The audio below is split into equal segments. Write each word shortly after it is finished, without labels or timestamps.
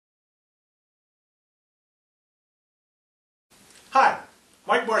Hi,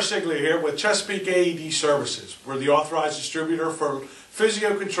 Mike Marsiglia here with Chesapeake AED Services. We're the authorized distributor for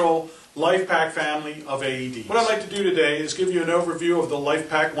Physio-Control LifePak family of AEDs. What I'd like to do today is give you an overview of the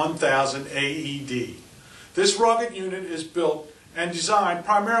LifePak 1000 AED. This rugged unit is built and designed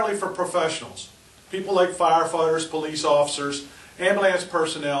primarily for professionals. People like firefighters, police officers, ambulance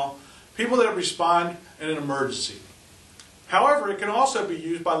personnel, people that respond in an emergency. However, it can also be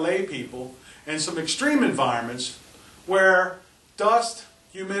used by lay people in some extreme environments where dust,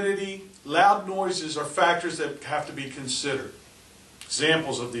 humidity, loud noises are factors that have to be considered.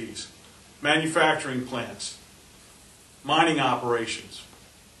 Examples of these: manufacturing plants, mining operations,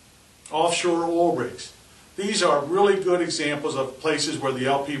 offshore oil rigs. These are really good examples of places where the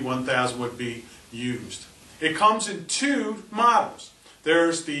LP1000 would be used. It comes in two models.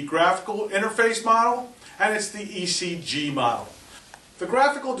 There's the graphical interface model and it's the ECG model. The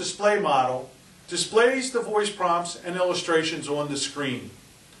graphical display model displays the voice prompts and illustrations on the screen,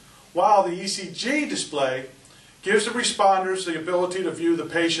 while the ECG display gives the responders the ability to view the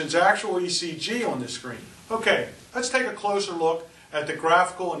patient's actual ECG on the screen. Okay, let's take a closer look at the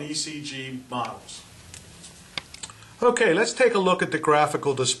graphical and ECG models. Okay, let's take a look at the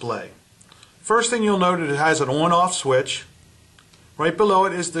graphical display. First thing you'll note, it has an on-off switch. Right below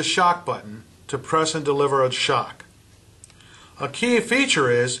it is the shock button to press and deliver a shock. A key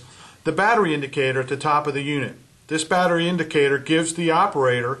feature is the battery indicator at the top of the unit. This battery indicator gives the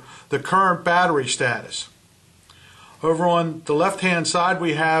operator the current battery status. Over on the left-hand side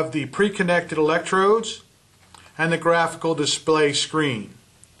we have the pre-connected electrodes and the graphical display screen.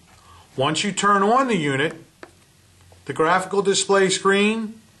 Once you turn on the unit, the graphical display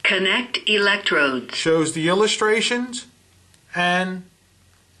screen Connect electrodes shows the illustrations and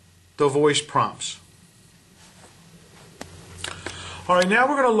the voice prompts. Alright, now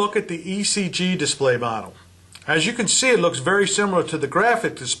we're going to look at the ECG display model. As you can see, it looks very similar to the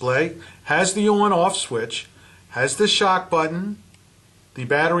graphic display. Has the on-off switch, has the shock button, the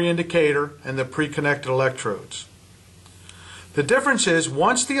battery indicator, and the pre-connected electrodes. The difference is,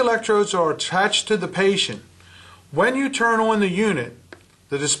 once the electrodes are attached to the patient, when you turn on the unit,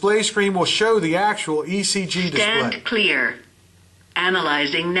 the display screen will show the actual ECG display. Stand clear.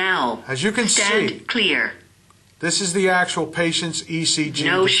 Analyzing now. As you can Stand see, clear. this is the actual patient's ECG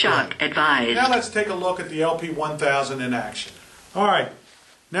No display. shock advised. Now let's take a look at the LP1000 in action. Alright,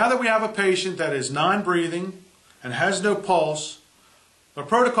 now that we have a patient that is non-breathing and has no pulse, the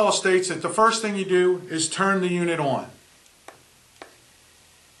protocol states that the first thing you do is turn the unit on.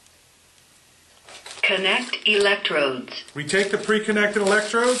 Connect electrodes. We take the pre-connected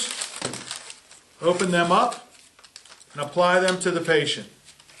electrodes, open them up, and apply them to the patient.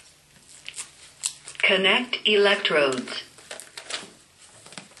 Connect electrodes.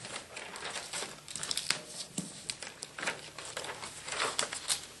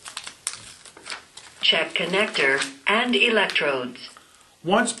 Check connector and electrodes.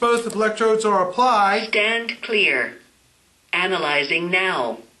 Once both electrodes are applied, Stand clear. Analyzing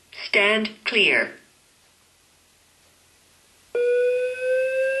now. Stand clear.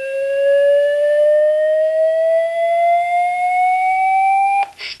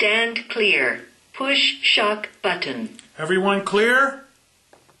 Stand clear. Push shock button. everyone clear?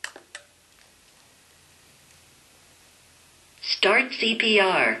 Start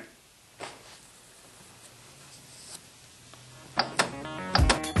CPR.